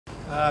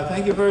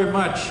Thank you very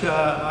much.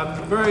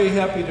 I'm very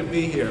happy to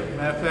be here.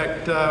 Matter of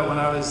fact, when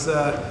I was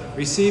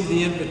received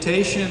the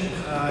invitation,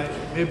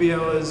 maybe I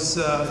was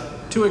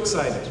too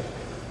excited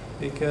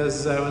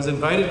because I was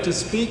invited to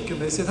speak,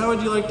 and they said, "How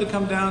would you like to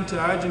come down to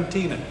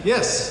Argentina?"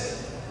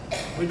 Yes.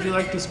 "Would you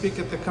like to speak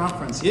at the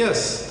conference?"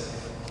 Yes.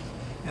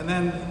 And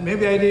then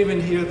maybe I didn't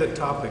even hear the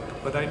topic,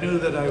 but I knew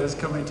that I was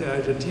coming to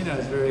Argentina. I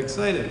was very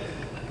excited.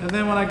 And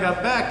then when I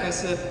got back, I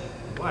said,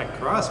 "Why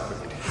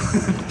Crossbreed?"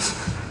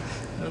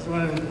 I was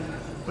wondering,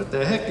 what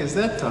the heck is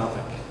that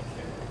topic?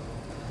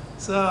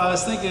 So I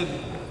was thinking,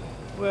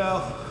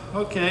 well,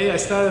 okay, I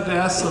started to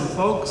ask some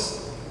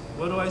folks,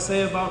 what do I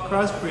say about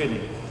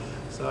crossbreeding?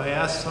 So I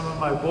asked some of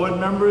my board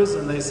members,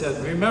 and they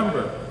said,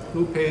 remember,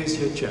 who pays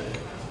your check?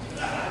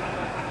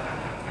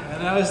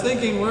 And I was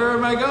thinking, where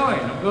am I going?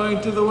 I'm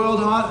going to the World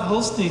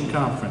Holstein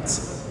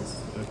Conference.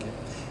 Okay.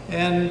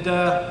 And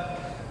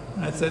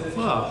I said,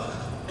 well,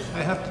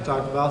 I have to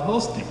talk about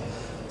Holstein.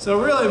 So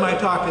really my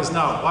talk is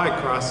not why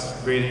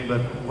crossbreeding,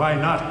 but why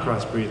not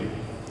crossbreeding,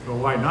 or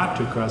why not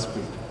to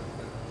crossbreed.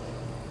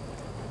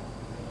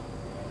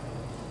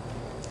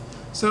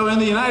 So in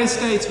the United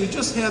States, we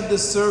just had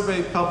this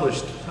survey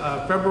published,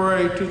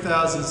 February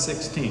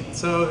 2016.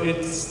 So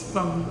it's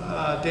from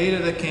data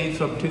that came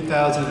from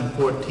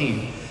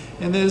 2014.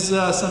 And there's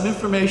some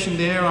information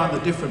there on the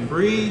different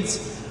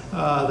breeds,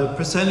 the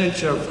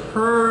percentage of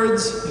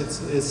herds,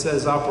 it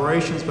says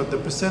operations, but the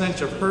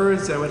percentage of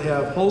herds that would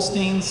have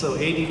Holsteins, so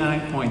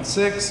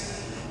 89.6.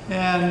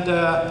 And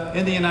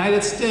in the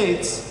United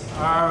States,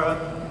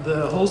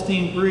 the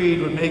Holstein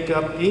breed would make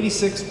up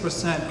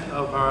 86%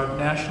 of our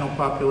national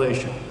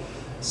population.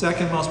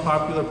 Second most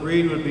popular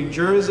breed would be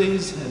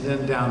Jerseys, and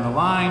then down the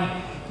line.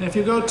 And if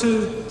you go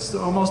to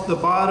almost the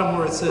bottom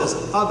where it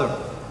says other,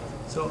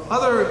 so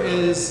other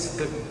is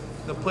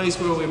the place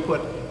where we put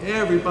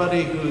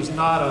everybody who's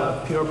not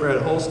a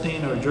purebred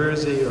Holstein or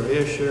Jersey or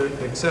Ayrshire,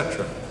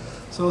 etc.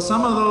 So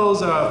some of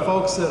those are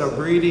folks that are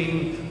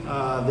breeding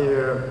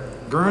their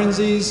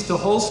Guernseys to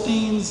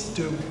Holsteins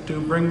to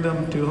bring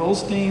them to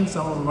Holsteins.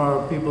 Some of them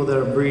are people that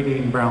are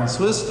breeding Brown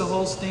Swiss to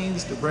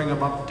Holsteins to bring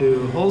them up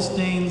to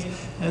Holsteins.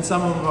 And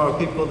some of them are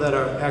people that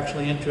are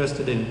actually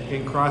interested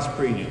in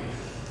crossbreeding.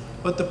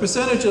 But the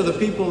percentage of the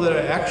people that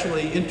are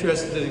actually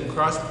interested in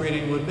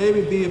crossbreeding would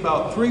maybe be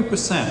about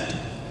 3%.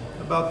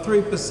 About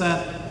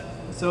 3%.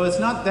 So it's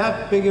not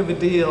that big of a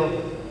deal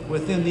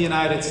within the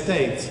United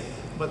States,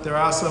 but there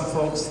are some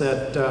folks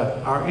that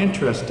are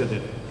interested in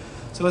it.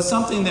 So it's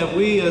something that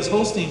we as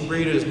Holstein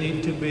breeders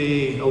need to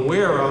be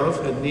aware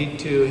of and need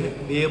to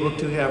be able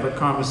to have a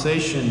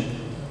conversation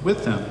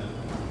with them.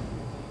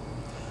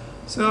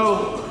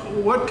 So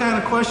what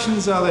kind of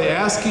questions are they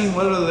asking?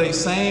 What are they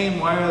saying?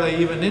 Why are they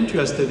even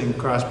interested in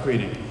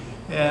crossbreeding?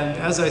 And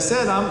as I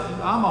said,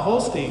 I'm a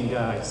Holstein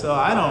guy, so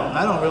I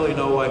don't really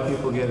know why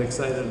people get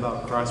excited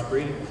about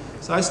crossbreeding.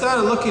 So I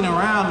started looking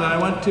around, and I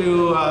went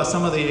to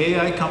some of the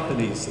AI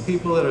companies, the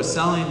people that are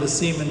selling the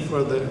semen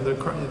for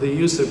the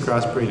use of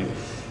crossbreeding.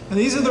 And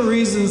these are the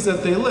reasons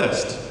that they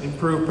list: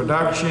 improved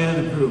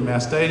production, improved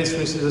mastitis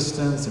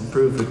resistance,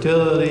 improved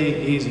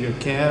fertility, easier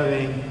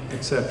calving,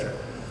 etc.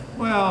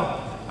 Well,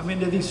 I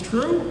mean, are these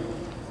true?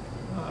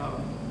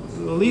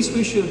 At least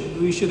we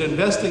should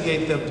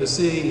investigate them to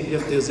see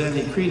if there's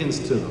any credence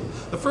to them.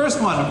 The first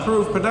one,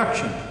 improved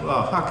production.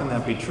 Well, how can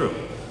that be true?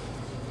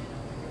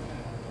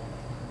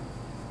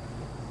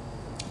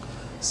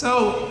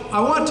 So I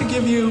want to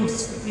give you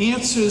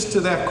answers to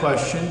that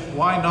question,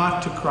 why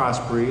not to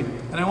crossbreed,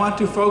 and I want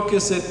to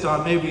focus it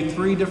on maybe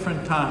 3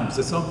 different times.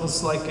 It's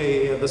almost like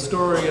the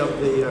story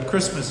of the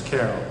Christmas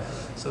Carol.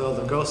 So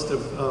the ghost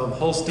of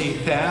Holstein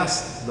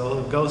past,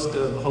 the ghost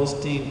of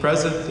Holstein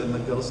present, and the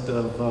ghost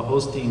of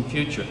Holstein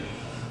future.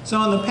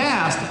 So in the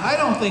past, I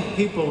don't think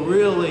people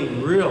really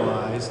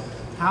realize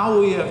how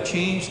we have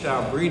changed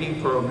our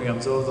breeding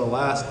programs over the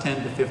last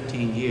 10 to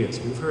 15 years.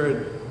 We've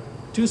heard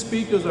 2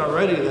 speakers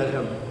already that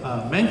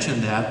have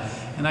mentioned that,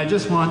 and I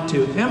just want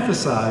to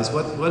emphasize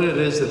what it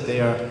is that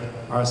they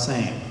are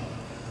saying.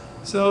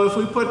 So if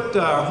we put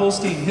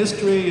Holstein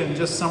history and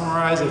just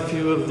summarize a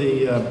few of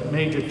the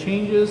major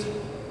changes.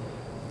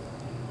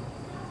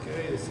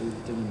 Okay, this is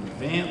didn't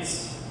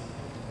advance.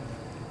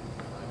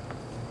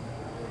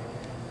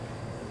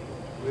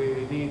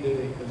 We need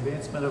an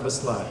advancement of a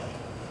slide.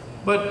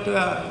 But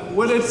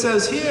what it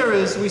says here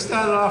is we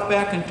started off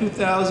back in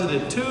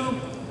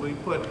 2002. We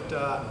put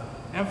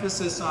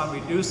emphasis on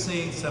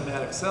reducing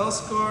somatic cell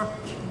score.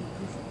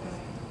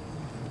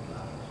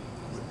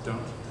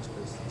 Don't.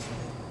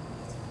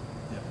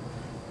 Yeah.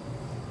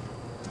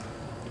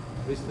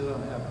 We still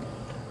don't have it.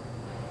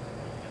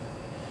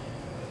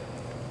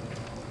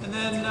 And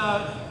then,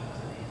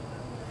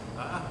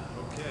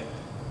 okay.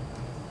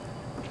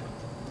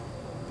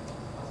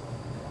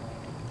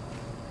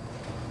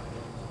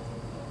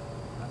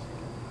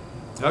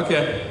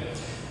 Okay.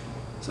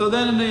 So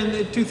then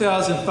in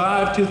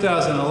 2005,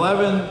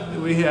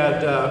 2011, we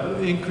had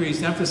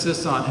increased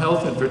emphasis on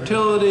health and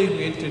fertility.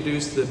 We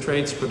introduced the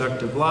traits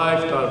productive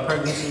life, daughter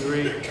pregnancy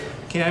rate,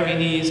 calving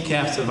knees,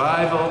 calf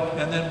survival,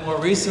 and then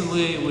more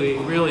recently we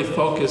really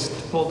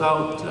pulled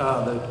out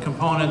the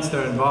components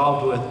that are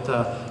involved with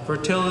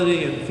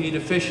fertility and feed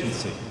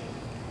efficiency.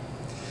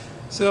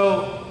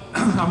 So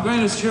I'm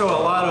going to show a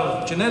lot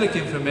of genetic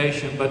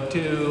information, but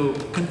to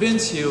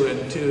convince you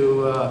and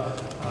to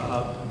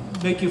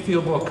make you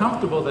feel more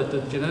comfortable that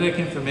the genetic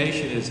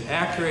information is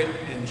accurate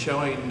in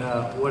showing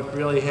what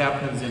really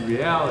happens in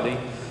reality,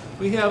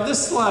 we have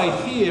this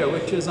slide here,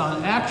 which is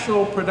on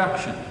actual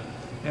production.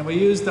 And we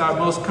used our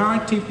most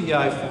current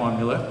TPI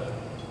formula.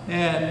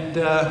 And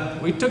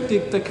we took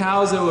the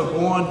cows that were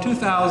born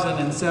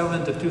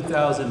 2007 to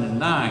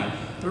 2009.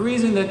 The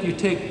reason that you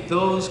take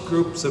those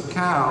groups of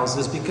cows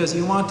is because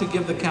you want to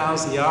give the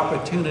cows the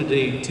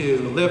opportunity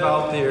to live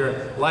out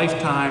their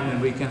lifetime,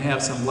 and we can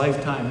have some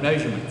lifetime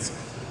measurements.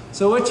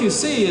 So what you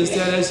see is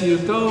that as you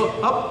go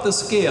up the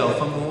scale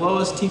from the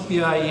lowest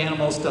TPI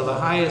animals to the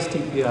highest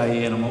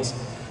TPI animals,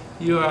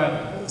 you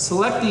are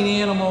selecting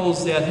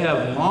animals that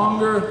have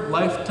longer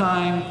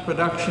lifetime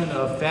production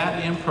of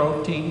fat and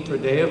protein per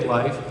day of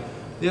life.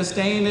 They're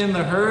staying in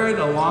the herd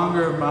a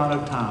longer amount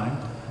of time.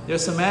 Their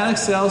somatic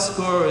cell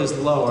score is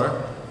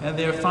lower, and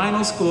their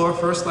final score,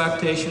 first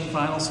lactation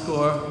final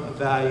score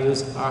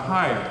values are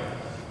higher.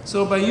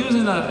 So by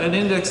using an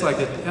index like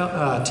a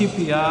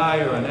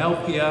TPI or an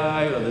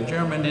LPI or the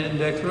German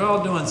index, we're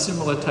all doing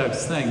similar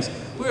types of things.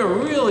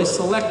 We're really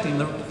selecting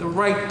the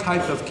right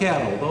type of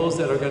cattle, those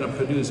that are going to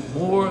produce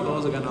more,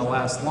 those are going to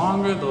last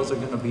longer, those are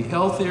going to be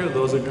healthier,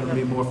 those are going to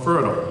be more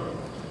fertile.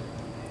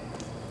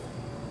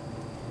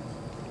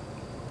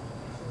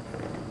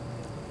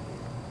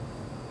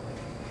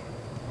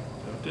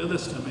 Don't do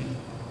this to me.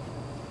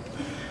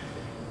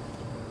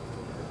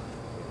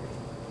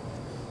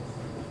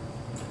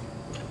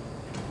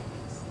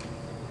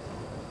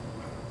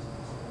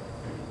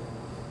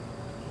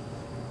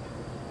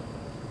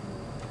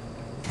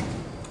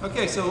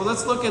 Okay, so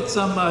let's look at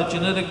some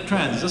genetic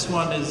trends. This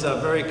one is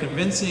very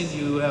convincing.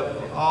 You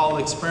have all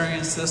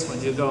experienced this when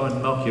you go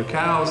and milk your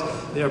cows.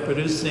 They are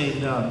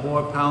producing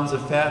more pounds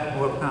of fat,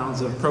 more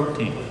pounds of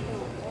protein.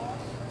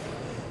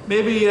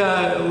 Maybe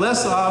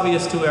less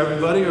obvious to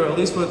everybody, or at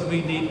least what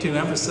we need to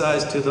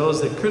emphasize to those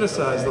that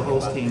criticize the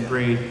Holstein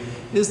breed,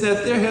 is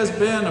that there has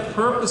been a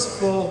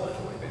purposeful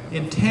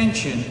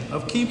intention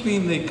of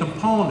keeping the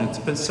components,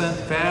 percent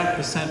fat,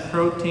 percent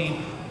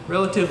protein,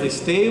 relatively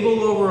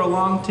stable over a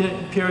long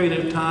period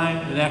of time,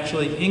 and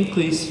actually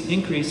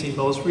increasing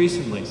most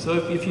recently.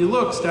 So if you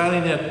look,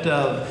 starting at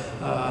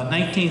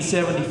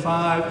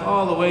 1975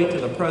 all the way to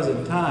the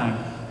present time,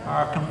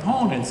 our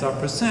components, our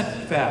percent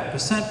fat,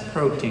 percent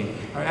protein,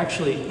 are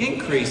actually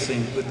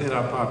increasing within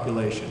our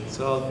population.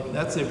 So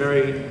that's a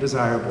very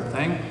desirable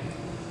thing.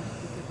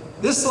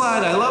 This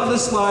slide, I love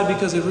this slide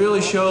because it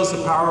really shows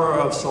the power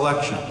of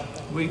selection.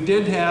 We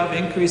did have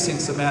increasing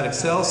somatic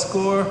cell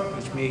score,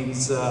 which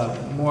means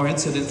more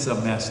incidence of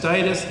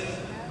mastitis.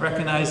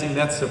 Recognizing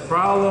that's a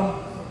problem,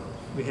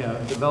 we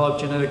have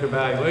developed genetic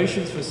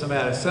evaluations for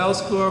somatic cell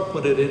score,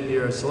 put it in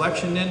your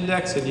selection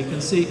index, and you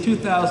can see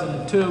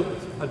 2002,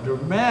 a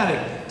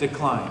dramatic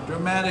decline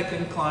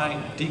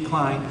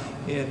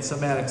in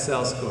somatic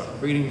cell score,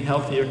 breeding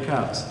healthier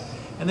cows.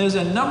 And there's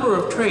a number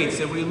of traits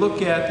that we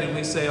look at and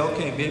we say,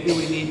 okay, maybe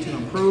we need to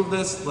improve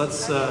this.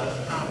 Let's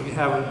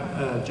have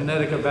a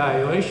genetic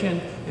evaluation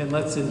and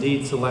let's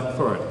indeed select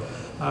for it.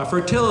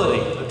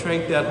 Fertility, a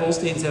trait that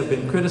Holsteins have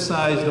been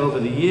criticized over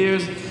the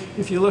years.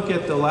 If you look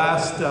at the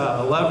last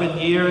 11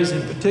 years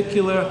in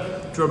particular,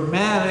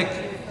 dramatic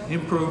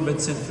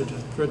improvements in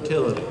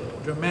fertility.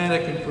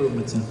 Dramatic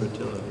improvements in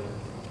fertility.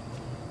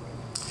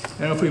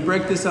 And if we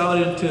break this out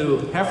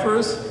into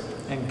heifers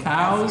and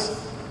cows,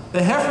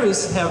 the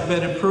heifers have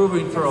been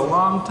improving for a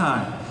long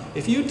time.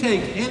 If you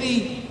take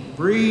any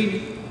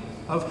breed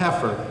of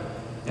heifer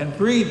and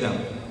breed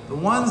them, the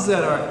ones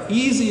that are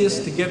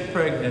easiest to get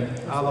pregnant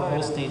are the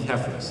Holstein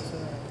heifers.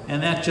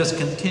 And that just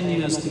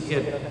continues to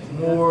get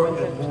more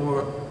and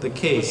more the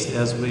case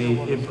as we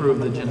improve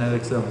the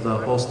genetics of the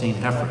Holstein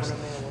heifers.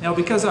 Now,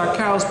 because our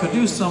cows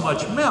produce so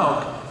much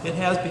milk, it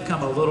has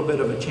become a little bit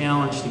of a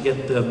challenge to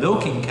get the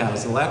milking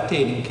cows, the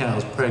lactating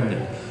cows,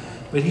 pregnant.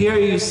 But here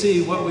you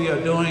see what we are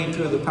doing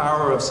through the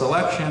power of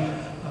selection,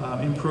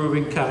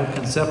 improving cow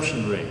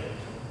conception rate.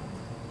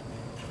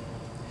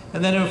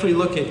 And then if we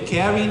look at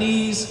calving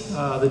knees,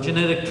 the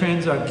genetic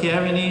trends on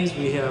calving knees,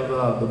 we have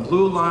the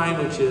blue line,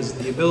 which is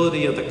the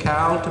ability of the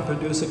cow to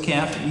produce a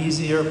calf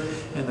easier,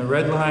 and the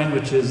red line,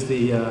 which is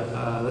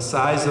the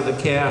size of the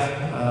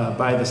calf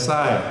by the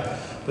sire.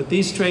 But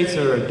these traits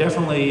are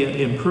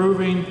definitely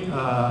improving,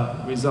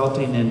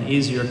 resulting in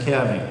easier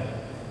calving.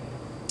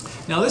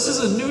 Now this is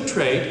a new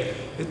trait.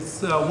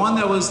 It's one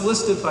that was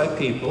listed by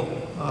people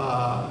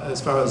as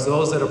far as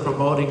those that are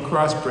promoting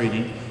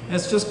crossbreeding, and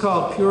it's just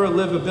called pure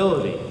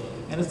livability.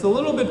 And it's a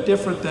little bit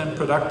different than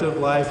productive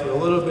life, or a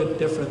little bit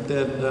different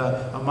than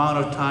amount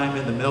of time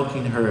in the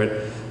milking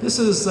herd. This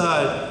is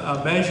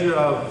a measure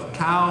of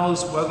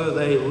cows, whether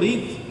they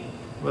leave,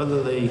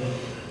 whether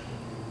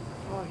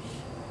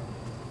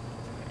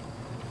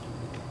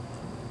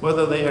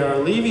they are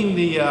leaving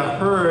the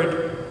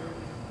herd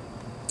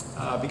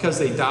because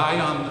they die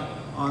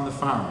on the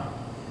farm.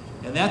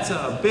 And that's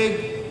a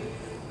big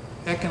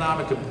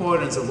economic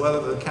importance of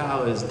whether the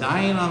cow is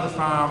dying on the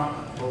farm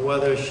or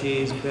whether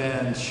she's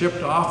been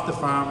shipped off the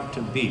farm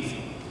to beef.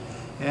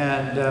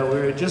 And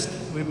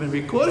we've been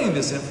recording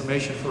this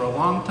information for a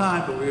long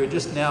time, but we are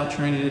just now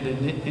turning it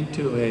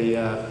into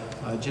a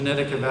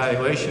genetic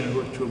evaluation,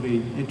 which will be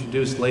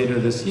introduced later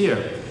this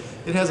year.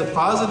 It has a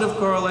positive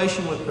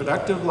correlation with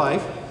productive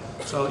life.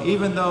 So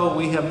even though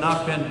we have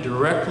not been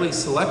directly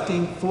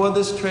selecting for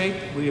this trait,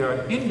 we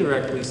are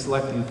indirectly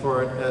selecting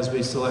for it as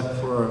we select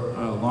for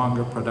a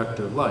longer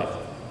productive life.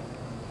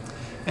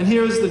 And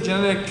here's the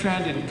genetic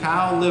trend in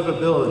cow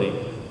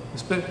livability,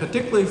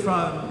 particularly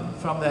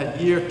from that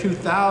year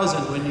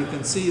 2000, when you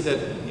can see that,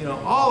 you know,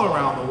 all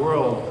around the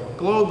world,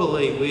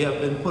 globally, we have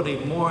been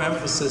putting more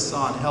emphasis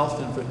on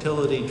health and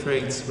fertility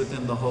traits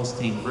within the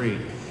Holstein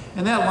breed.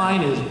 And that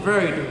line is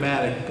very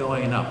dramatic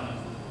going up.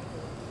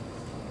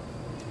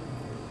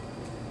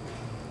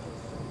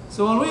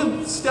 So when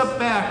we step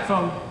back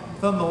from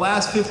the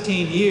last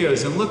 15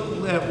 years and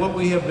look at what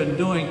we have been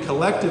doing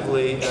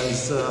collectively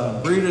as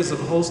breeders of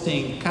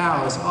Holstein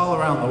cows all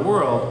around the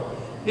world,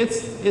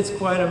 it's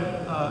quite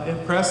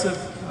impressive,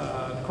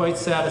 quite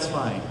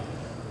satisfying.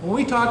 When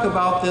we talk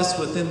about this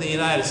within the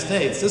United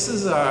States, this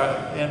is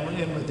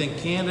and within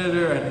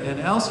Canada and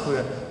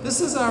elsewhere,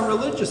 this is our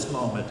religious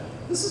moment.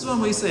 This is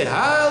when we say,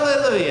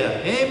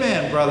 hallelujah,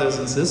 amen, brothers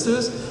and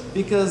sisters,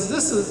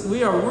 because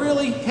we are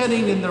really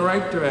heading in the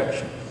right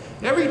direction.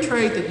 Every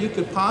trait that you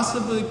could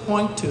possibly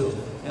point to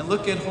and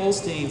look at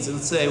Holsteins and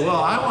say,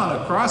 well, I want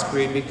to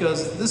crossbreed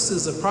because this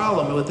is a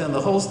problem within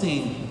the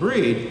Holstein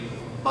breed,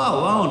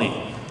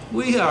 baloney.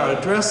 We are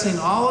addressing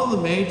all of the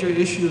major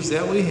issues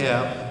that we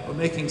have. We're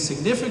making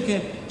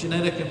significant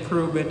genetic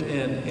improvement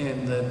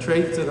in the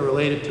traits that are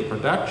related to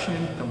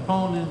production,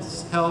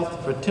 components,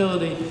 health,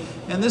 fertility,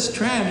 and this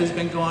trend has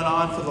been going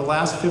on for the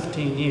last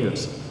 15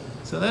 years.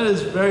 So that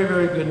is very,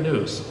 very good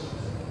news.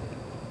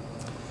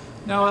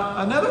 Now,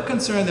 another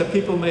concern that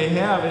people may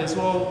have is,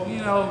 well, you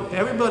know,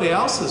 everybody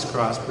else is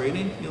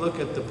crossbreeding. You look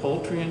at the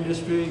poultry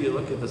industry, you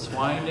look at the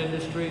swine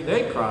industry,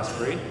 they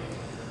crossbreed.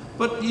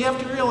 But you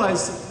have to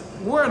realize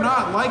we're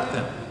not like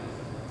them.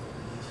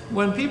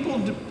 When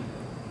people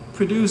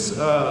produce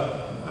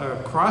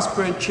a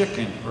crossbred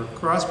chicken or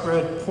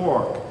crossbred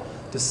pork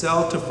to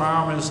sell to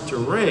farmers to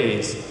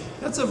raise,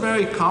 that's a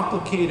very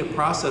complicated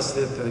process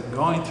that they're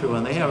going through,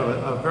 and they have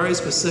a very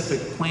specific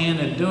plan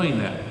in doing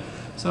that.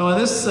 So in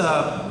this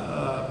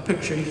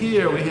picture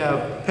here, we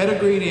have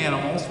pedigreed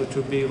animals, which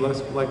would be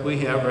like we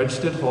have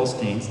registered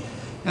Holsteins,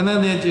 and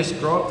then they just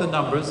grow up the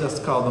numbers. That's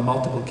called the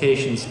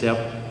multiplication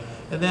step.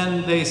 And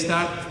then they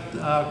start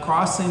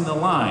crossing the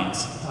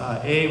lines,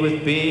 A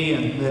with B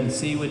and then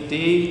C with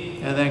D,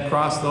 and then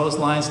cross those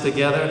lines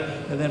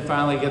together, and then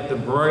finally get the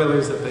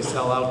broilers that they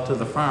sell out to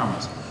the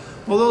farmers.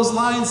 Well, those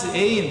lines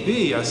A and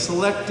B are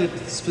selected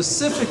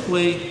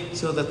specifically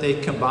so that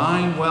they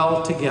combine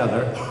well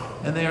together,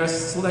 and they are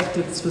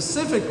selected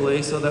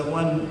specifically so that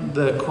when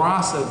the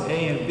cross of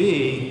A and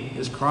B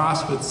is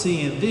crossed with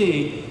C and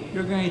D,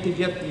 you're going to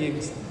get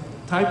the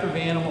type of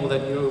animal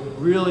that you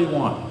really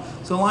want.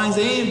 So lines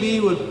A and B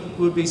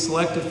would be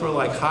selected for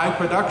like high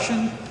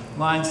production,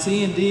 lines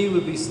C and D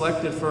would be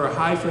selected for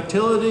high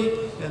fertility,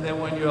 and then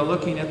when you're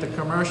looking at the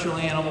commercial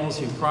animals,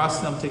 you cross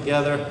them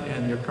together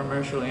and your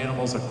commercial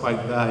animals are quite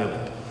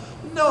valuable.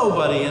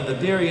 Nobody in the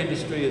dairy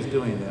industry is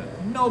doing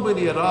that.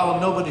 Nobody at all,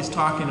 nobody's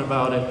talking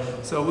about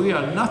it. So we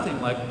are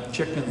nothing like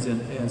chickens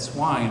and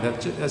swine.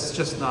 That's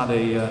just not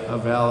a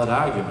valid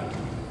argument.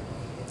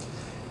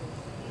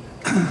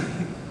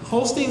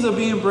 Holsteins are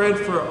being bred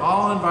for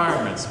all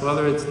environments,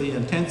 whether it's the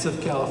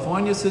intensive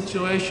California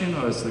situation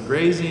or it's the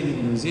grazing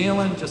in New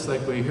Zealand, just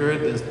like we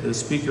heard the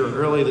speaker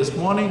early this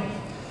morning.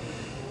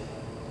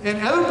 And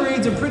other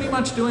breeds are pretty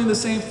much doing the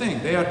same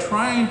thing. They are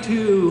trying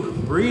to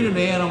breed an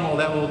animal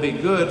that will be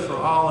good for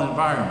all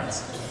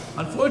environments.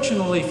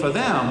 Unfortunately for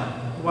them,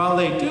 while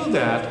they do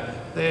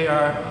that, they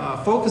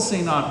are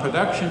focusing on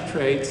production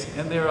traits,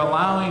 and they're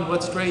allowing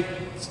what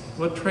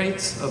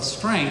traits of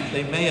strength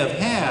they may have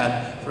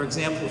had, for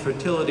example,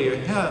 fertility or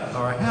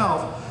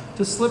health,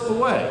 to slip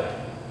away.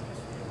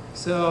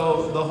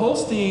 So the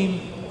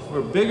Holstein, we're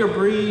a bigger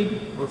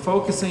breed, we're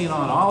focusing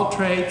on all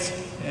traits,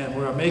 and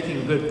we're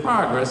making good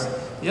progress.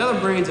 The other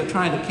breeds are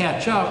trying to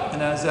catch up,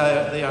 and as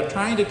they are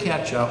trying to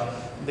catch up,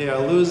 they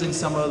are losing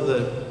some of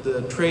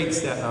the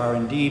traits that are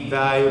indeed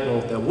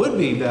valuable, that would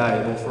be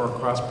valuable for a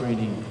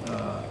crossbreeding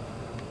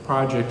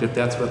project if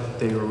that's what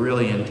they were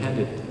really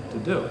intended to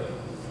do.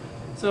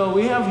 So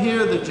we have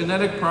here the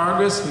genetic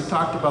progress. We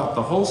talked about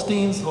the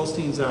Holsteins.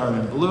 Holsteins are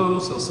in blue,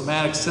 so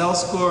somatic cell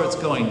score, it's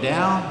going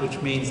down,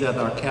 which means that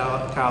our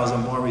cows are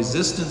more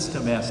resistant to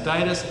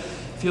mastitis.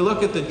 If you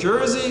look at the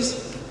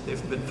Jerseys,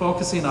 they've been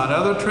focusing on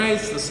other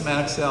traits, the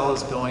somatic cell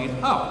is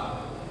going up.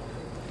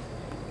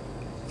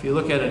 If you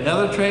look at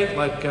another trait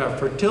like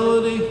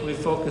fertility, we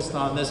focused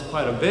on this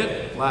quite a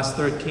bit. Last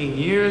 13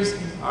 years,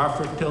 our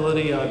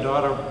fertility, our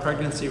daughter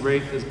pregnancy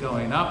rate is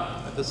going up.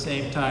 At the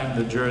same time,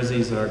 the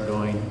Jerseys are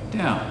going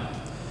down.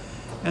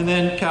 And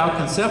then cow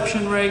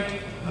conception rate,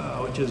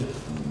 which is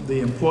the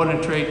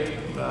important trait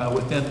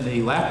within the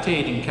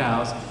lactating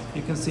cows.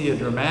 You can see a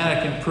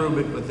dramatic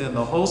improvement within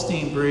the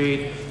Holstein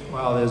breed,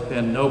 while there's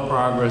been no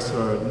progress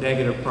or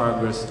negative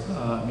progress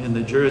in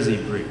the Jersey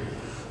breed.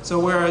 So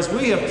whereas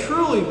we have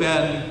truly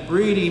been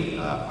breeding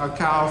a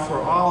cow for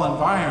all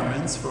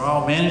environments, for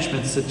all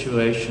management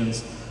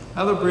situations,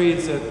 other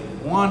breeds that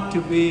want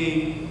to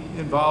be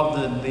involved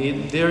in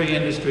the dairy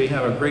industry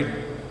have a great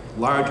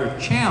larger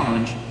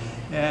challenge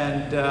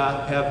and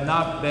have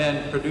not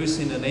been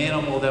producing an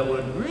animal that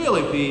would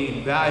really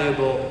be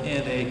valuable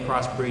in a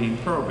crossbreeding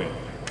program.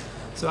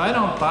 So I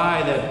don't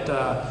buy that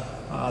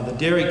the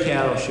dairy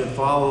cattle should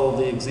follow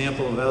the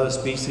example of other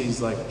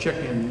species like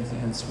chickens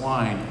and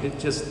swine. It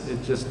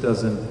just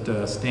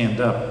doesn't stand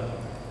up.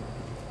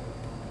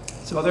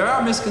 So there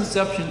are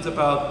misconceptions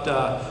about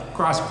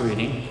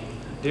crossbreeding.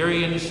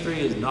 Dairy industry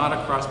is not a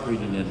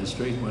crossbreeding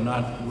industry. We're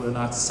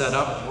not set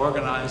up,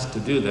 organized to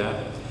do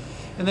that.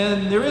 And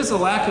then there is a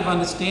lack of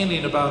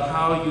understanding about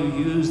how you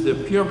use the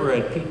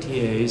purebred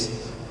PTAs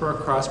for a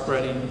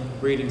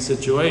crossbreeding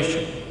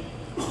situation.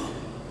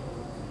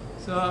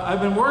 So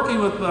I've been working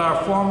with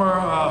our former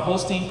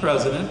Holstein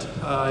president.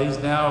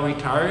 He's now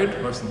retired,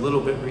 or a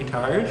little bit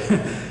retired.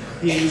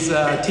 He's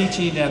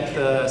teaching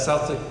at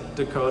South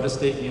Dakota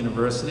State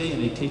University,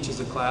 and he teaches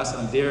a class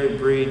on dairy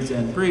breeds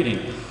and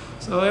breeding.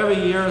 So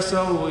every year or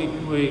so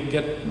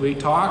we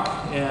talk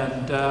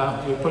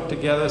and we put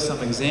together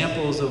some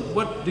examples of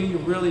what do you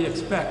really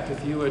expect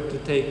if you were to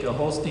take a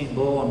Holstein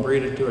bull and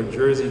breed it to a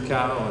Jersey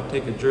cow, or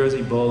take a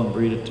Jersey bull and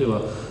breed it to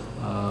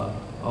a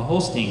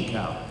Holstein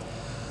cow.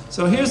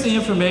 So here's the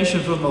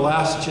information from the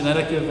last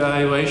genetic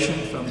evaluation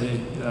from the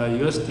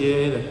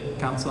USDA, the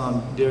Council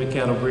on Dairy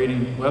Cattle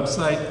Breeding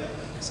website.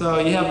 So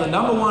you have the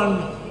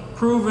 #1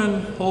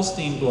 proven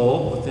Holstein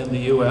bull within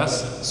the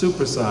US,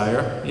 Super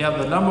Sire. You have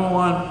the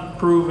 #1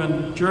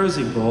 proven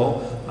Jersey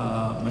bull,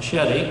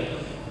 Machete.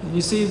 And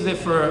you see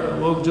that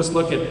we'll just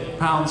look at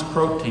pounds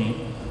protein,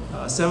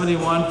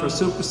 71 for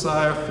Super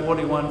Sire,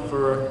 41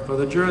 for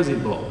the Jersey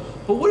bull.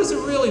 But what does it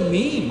really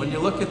mean when you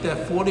look at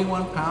that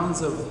 41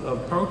 pounds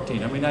of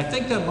protein? I mean, I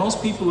think that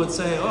most people would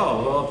say,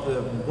 oh,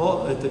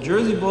 well, if the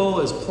Jersey bull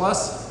is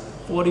plus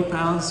 40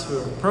 pounds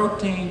for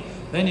protein,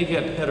 then you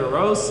get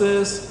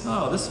heterosis.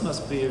 Oh, this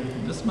must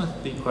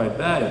be quite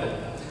valuable.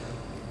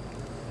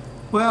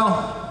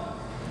 Well,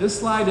 this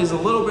slide is a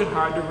little bit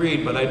hard to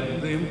read, but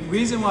the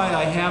reason why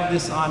I have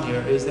this on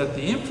here is that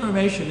the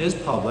information is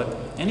public.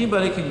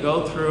 Anybody can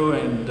go through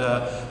and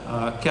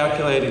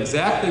calculate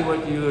exactly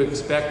what you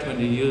expect when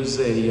you use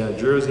a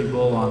Jersey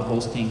bull on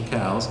Holstein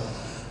cows.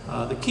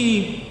 The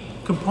key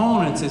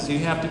components is you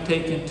have to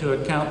take into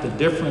account the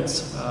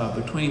difference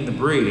between the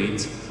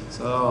breeds.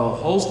 So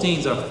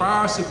Holsteins are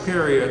far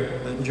superior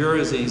than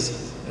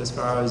Jerseys as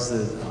far as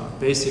the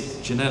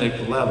basic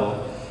genetic level.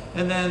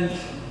 And then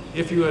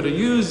if you were to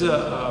use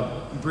a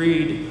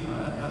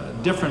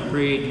different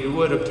breed, you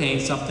would obtain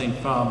something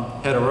from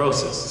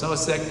heterosis. So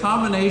it's that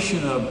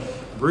combination of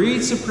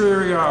breed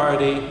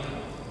superiority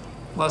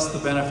plus the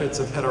benefits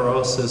of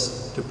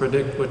heterosis to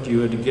predict what you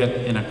would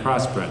get in a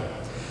crossbred.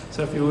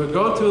 So if you would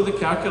go through the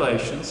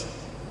calculations,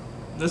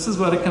 this is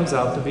what it comes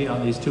out to be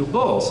on these two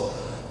bulls.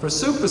 For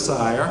Super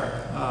Sire,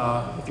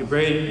 if you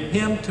breed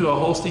him to a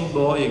Holstein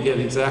bull, you get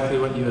exactly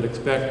what you would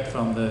expect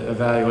from the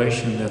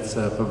evaluation that's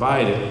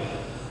provided.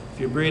 If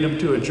you breed him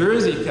to a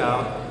Jersey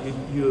cow,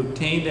 you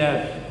obtain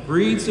that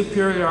breed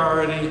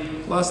superiority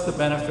plus the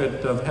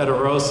benefit of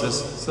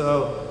heterosis.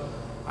 So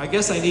I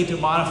guess I need to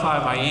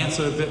modify my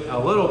answer a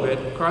little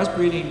bit.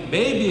 Crossbreeding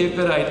may be a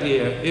good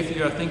idea if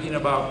you're thinking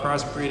about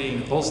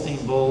crossbreeding Holstein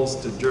bulls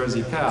to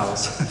Jersey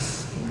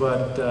cows,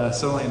 but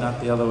certainly not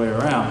the other way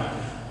around.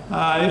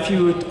 If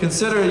you would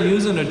consider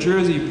using a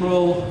Jersey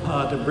bull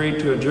to breed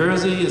to a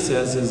Jersey, as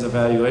his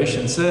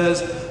evaluation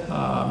says,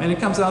 and it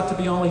comes out to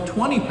be only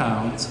 20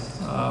 pounds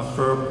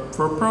for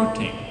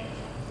protein.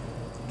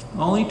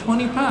 Only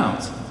 20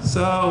 pounds.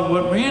 So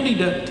what Randy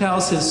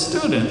tells his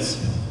students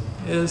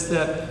is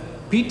that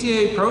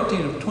PTA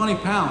protein of 20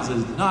 pounds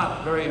is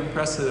not very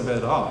impressive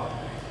at all.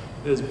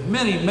 There's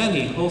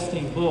many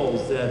Holstein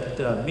bulls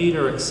that meet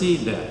or exceed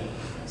that.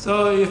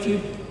 So if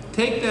you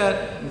take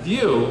that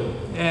view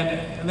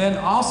and then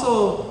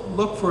also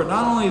look for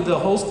not only the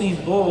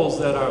Holstein bulls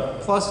that are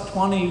plus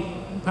 20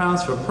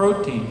 pounds for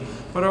protein,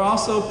 but are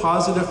also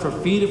positive for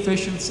feed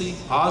efficiency,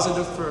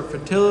 positive for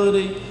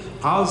fertility,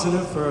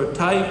 positive for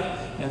type,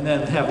 and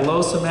then have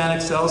low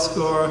somatic cell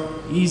score,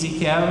 easy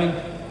calving.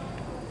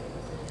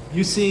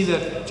 You see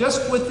that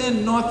just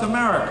within North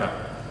America,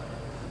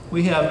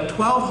 we have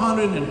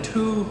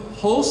 1,202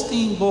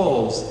 Holstein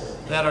bulls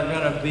that are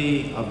going to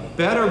be a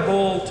better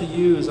bull to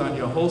use on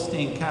your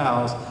Holstein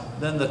cows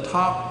than the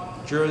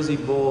top Jersey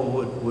bull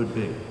would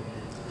be.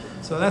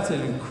 So that's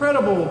an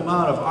incredible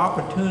amount of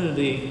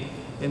opportunity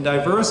and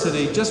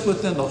diversity just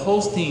within the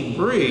Holstein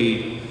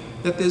breed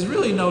that there's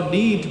really no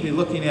need to be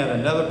looking at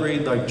another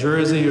breed like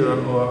Jersey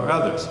or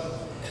others.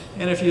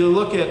 And if you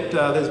look at,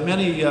 there's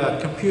many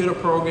computer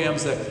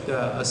programs that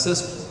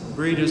assist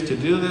breeders to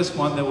do this.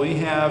 One that we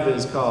have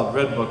is called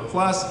Red Book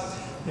Plus,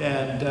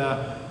 and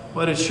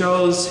what it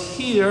shows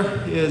here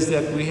is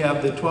that we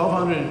have the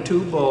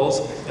 1,202 bulls,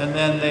 and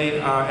then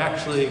they are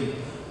actually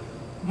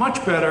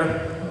much better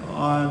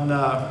on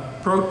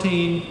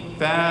protein,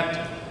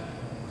 fat,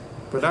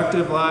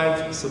 productive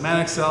life,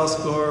 somatic cell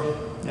score,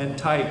 and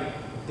type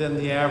than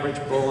the average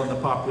bull in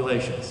the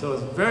population. So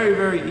it's very,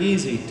 very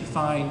easy to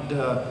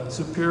find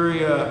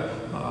superior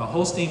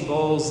Holstein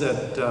bulls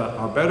that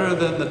are better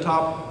than the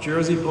top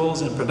Jersey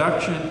bulls in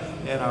production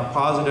and are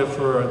positive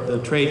for the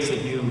traits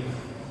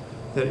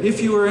that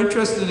if you were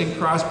interested in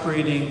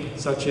crossbreeding,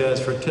 such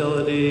as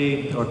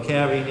fertility or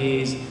calving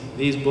knees,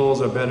 these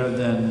bulls are better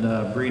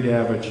than breed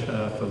average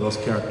for those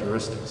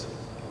characteristics.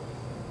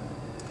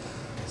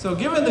 So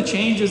given the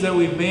changes that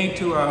we've made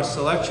to our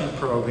selection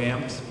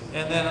programs,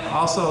 and then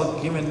also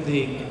given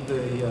the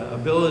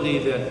ability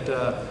that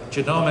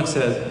genomics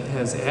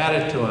has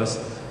added to us,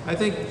 I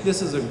think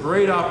this is a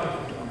great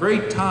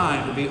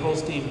time to be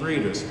Holstein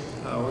breeders.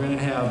 We're going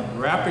to have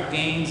rapid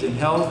gains in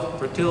health,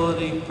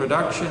 fertility,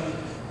 production.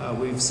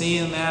 We've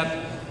seen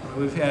that.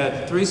 We've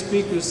had 3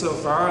 speakers so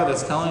far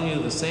that's telling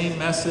you the same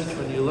message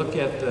when you look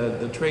at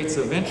the traits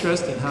of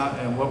interest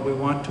and what we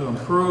want to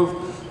improve.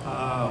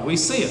 We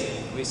see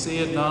it. We see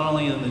it not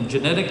only in the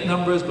genetic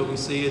numbers, but we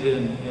see it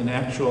in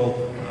actual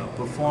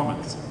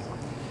performance.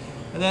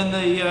 And then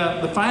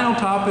the final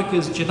topic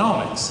is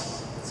genomics.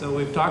 So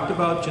we've talked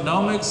about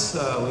genomics.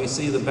 We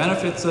see the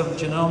benefits of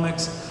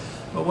genomics.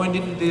 But when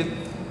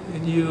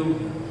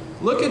you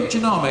look at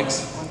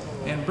genomics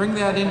and bring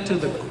that into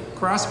the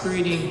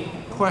crossbreeding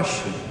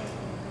question,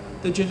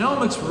 the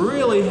genomics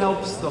really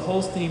helps the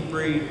Holstein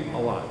breed a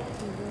lot.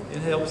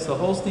 It helps the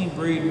Holstein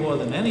breed more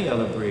than any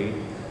other breed,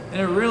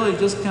 and it really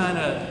just kind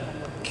of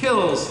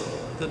kills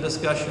the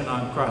discussion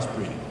on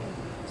crossbreeding.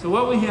 So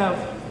what we have,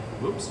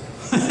 whoops,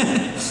 I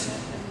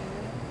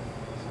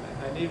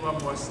need one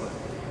more slide.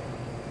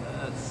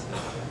 That's it.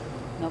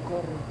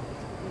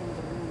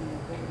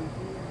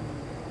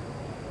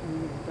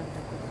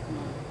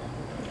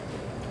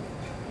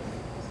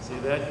 See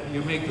that?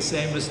 You make the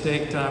same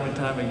mistake time and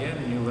time again,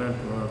 and you learn,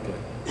 okay,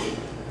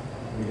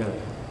 you got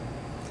it.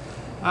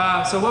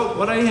 So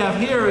what I have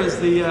here is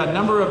the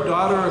number of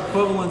daughter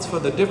equivalents for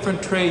the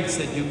different traits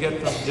that you get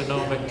from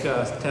genomic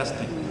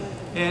testing.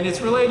 And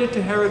it's related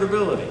to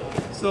heritability.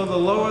 So the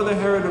lower the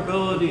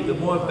heritability, the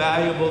more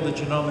valuable the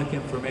genomic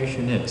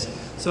information is.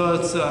 So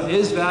it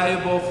is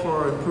valuable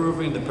for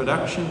improving the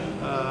production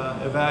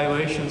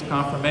evaluations,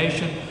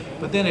 confirmation,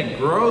 but then it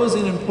grows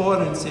in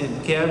importance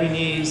in calving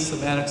knees,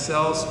 somatic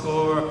cell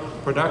score,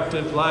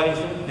 productive life,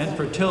 and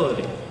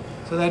fertility.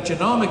 So that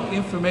genomic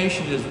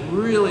information is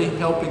really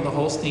helping the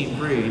Holstein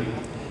breed.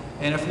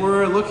 And if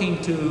we're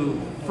looking to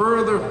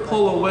further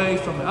pull away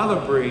from other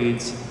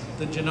breeds,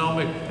 the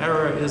genomic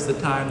era is the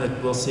time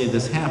that we'll see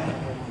this happen.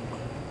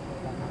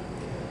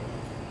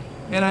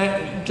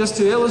 And just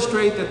to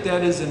illustrate that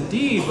that is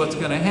indeed what's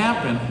going to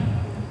happen,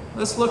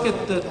 let's look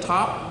at the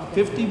top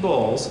 50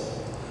 bulls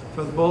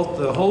for both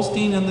the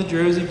Holstein and the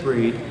Jersey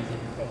breed,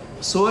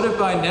 sorted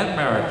by net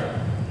merit.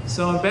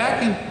 So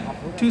back in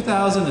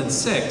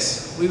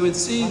 2006, we would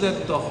see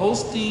that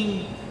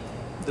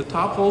the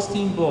top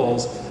Holstein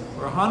bulls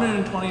were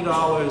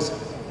 $120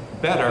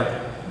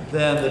 better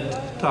than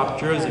the top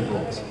Jersey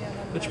bulls,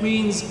 which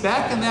means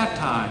back in that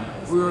time,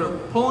 we were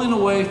pulling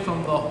away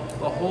from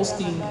the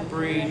Holstein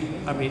breed,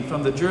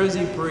 from the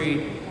Jersey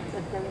breed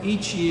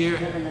each year,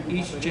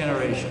 each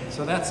generation.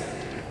 So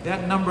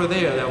that number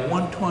there, that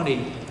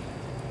 120,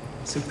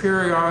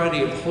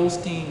 superiority of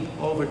Holstein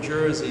over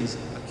Jerseys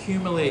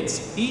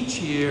accumulates each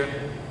year,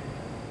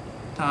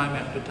 time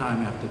after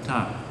time after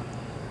time.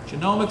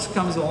 Genomics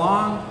comes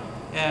along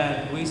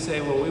and we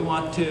say, well, we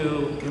want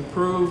to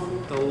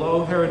improve the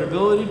low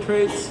heritability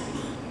traits,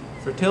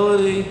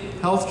 fertility,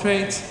 health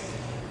traits,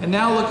 and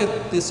now look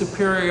at the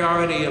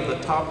superiority of the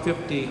top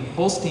 50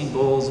 Holstein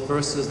bulls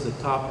versus the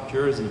top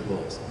Jersey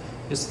bulls.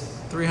 It's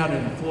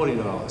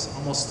 $340,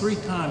 almost 3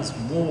 times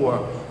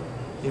more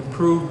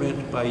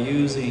improvement by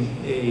using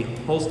a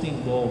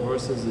Holstein bull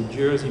versus a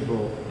Jersey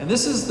bull. And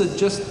this is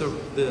just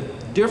the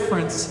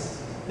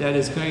difference that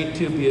is going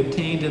to be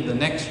obtained in the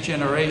next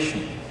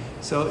generation.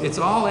 So it's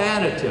all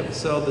additive.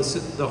 So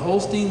the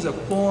Holsteins are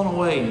pulling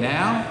away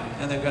now,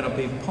 and they're going to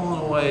be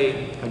pulling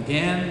away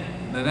again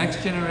in the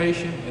next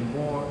generation, and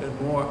more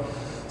and more.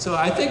 So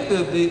I think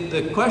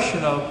the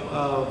question of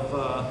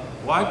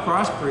why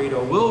crossbreed,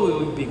 or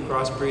will we be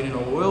crossbreeding,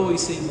 or will we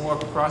see more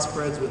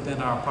crossbreds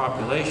within our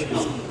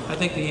populations, I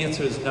think the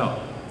answer is no.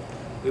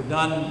 We've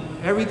done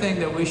everything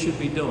that we should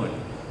be doing.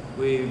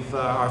 We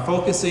are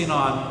focusing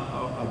on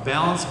a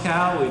balanced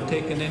cow. We've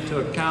taken into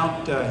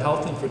account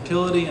health and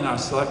fertility in our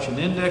selection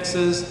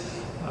indexes.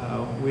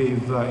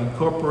 We've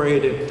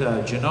incorporated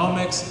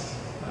genomics.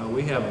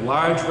 We have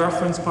large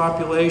reference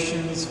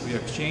populations. We are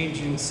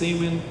exchanging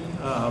semen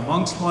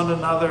amongst one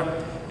another.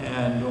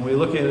 And when we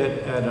look at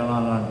it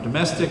on a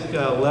domestic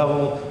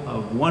level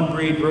of one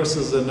breed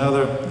versus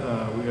another,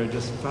 we are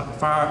just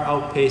far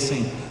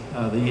outpacing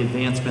the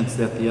advancements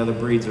that the other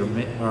breeds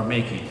are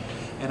making.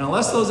 And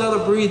unless those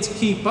other breeds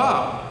keep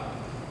up,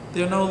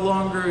 they're no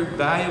longer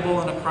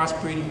valuable in a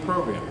crossbreeding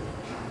program.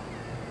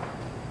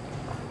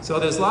 So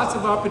there's lots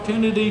of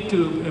opportunity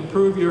to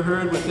improve your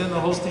herd within the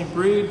Holstein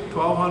breed.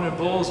 1,200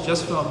 bulls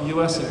just from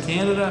US and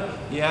Canada.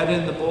 You add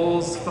in the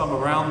bulls from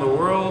around the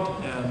world,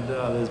 and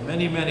there's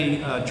many,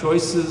 many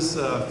choices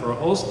for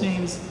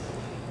Holsteins.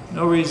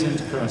 No reason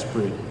to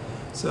crossbreed.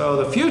 So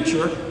the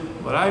future,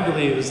 what I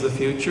believe is the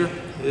future,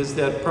 is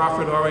that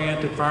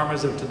profit-oriented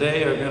farmers of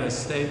today are going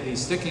to be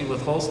sticking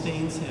with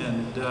Holsteins,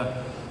 and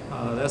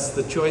that's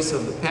the choice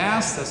of the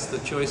past, that's the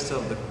choice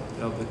of the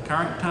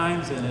current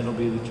times, and it'll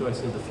be the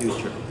choice of the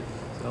future.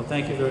 So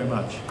thank you very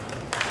much.